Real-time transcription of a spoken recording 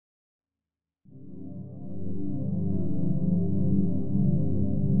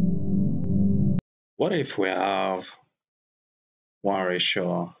What if we have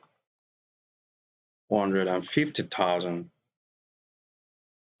 1:150,000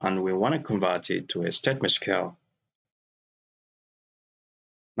 and we want to convert it to a statement scale?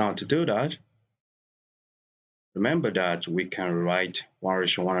 Now to do that, remember that we can write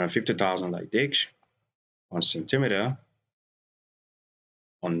 1:150,000 like this. 1 centimeter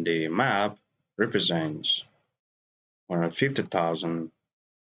on the map represents 150,000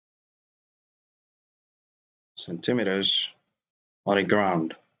 centimeters on the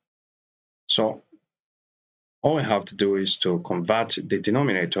ground. So all we have to do is to convert the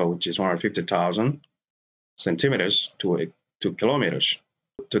denominator, which is 150,000 centimeters, to kilometers.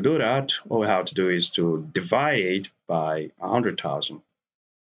 To do that, all we have to do is to divide it by 100,000.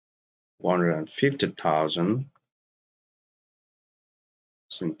 150,000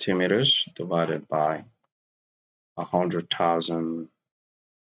 centimeters divided by 100,000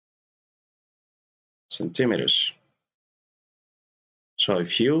 centimeters. So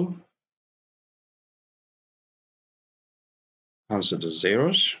if you cancel the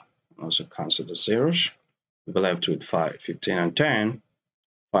zeros, also cancel the zeros, we'll be left with 5, 15, and 10.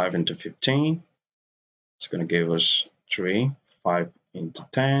 5 into 15, it's going to give us 3. 5 into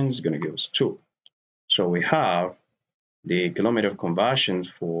 10 is going to give us 2. So we have the kilometer of conversion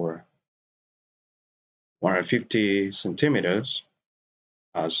for 150 centimeters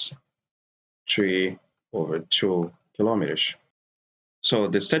as 3/2 kilometers. So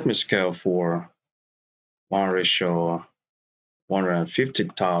the statement scale for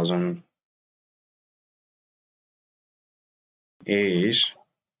 1:150,000 is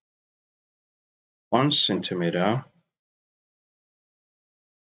 1 centimeter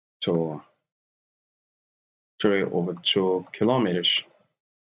to 3/2 kilometers.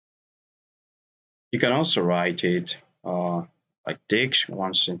 You can also write it like this: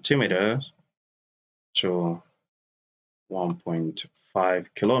 1 centimeter to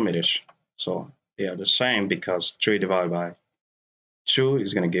 1.5 kilometers. So they are the same because 3 divided by 2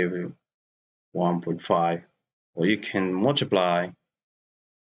 is going to give you 1.5. Or you can multiply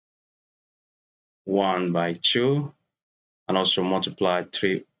 1 by 2 and also multiply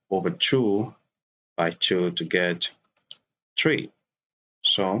 3/2 by 2 to get 3.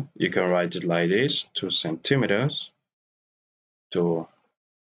 So you can write it like this: 2 centimeters to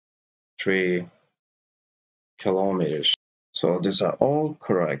 3 kilometers. So these are all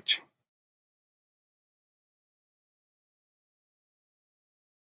correct.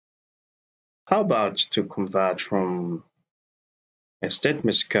 How about to convert from a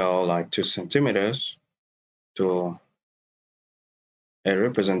statement scale like 2 centimeters to a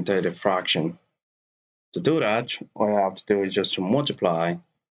representative fraction? To do that, all you have to do is just to multiply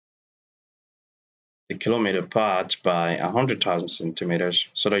the kilometer part by 100,000 centimeters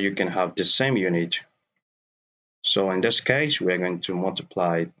so that you can have the same unit. So in this case, we are going to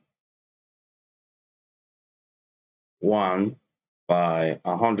multiply 1 by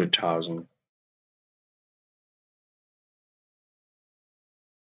 100,000.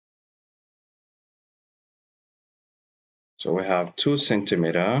 So we have 2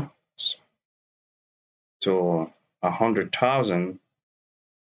 centimeters to 100,000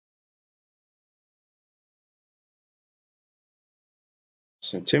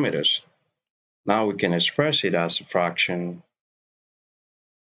 centimeters. Now we can express it as a fraction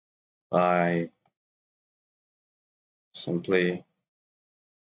by simply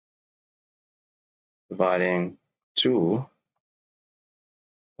dividing 2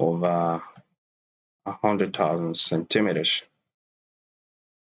 over 100,000 centimeters.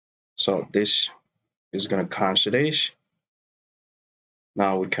 So this is going to cancel this.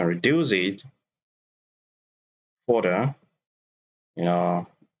 Now we can reduce it further,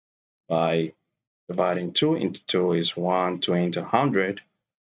 by dividing 2 into 2 is 1, 2 into 100.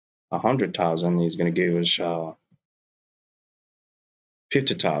 100,000 is going to give us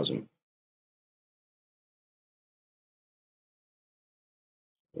 50,000.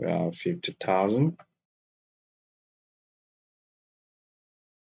 We have 50,000.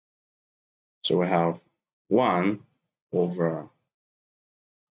 So we have 1 over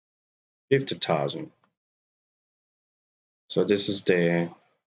 50,000. So this is the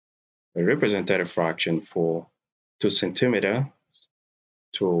representative fraction for 2 centimeters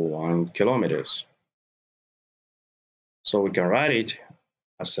to 1 kilometers. So we can write it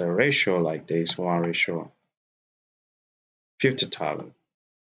as a ratio like this: 1:50,000.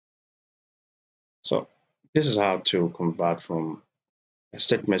 So this is how to convert from a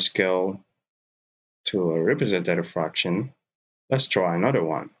statement scale to a representative fraction. Let's try another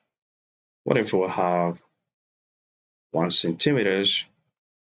one. What if we have 1 centimeters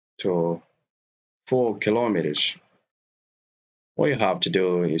to 4 kilometers. What you have to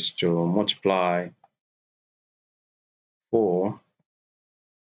do is to multiply 4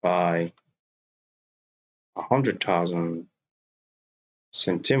 by 100,000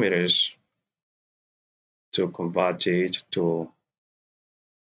 centimeters to convert it to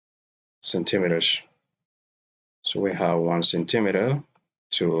centimeters. So we have 1 centimeter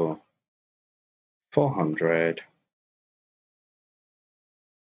to 400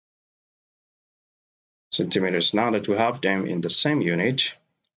 centimeters. Now that we have them in the same unit,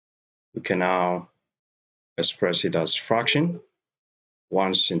 we can now express it as fraction.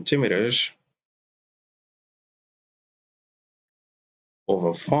 1 centimeters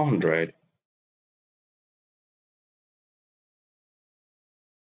over 400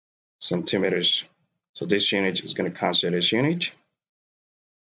 centimeters. So this unit is going to cancel this unit.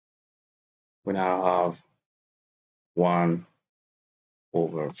 We now have 1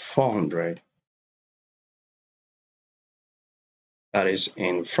 over 400. That is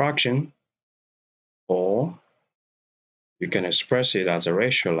in fraction, or you can express it as a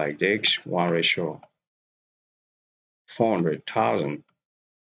ratio like this, 1:400,000.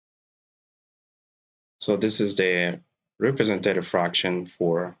 So this is the representative fraction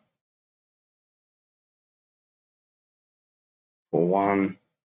for 1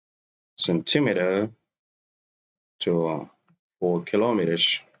 centimeter to 4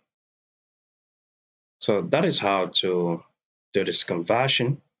 kilometers. So that is how to do this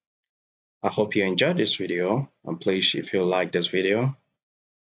conversion. I hope you enjoyed this video, and please, if you like this video,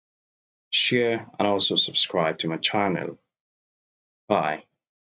 share and also subscribe to my channel. Bye.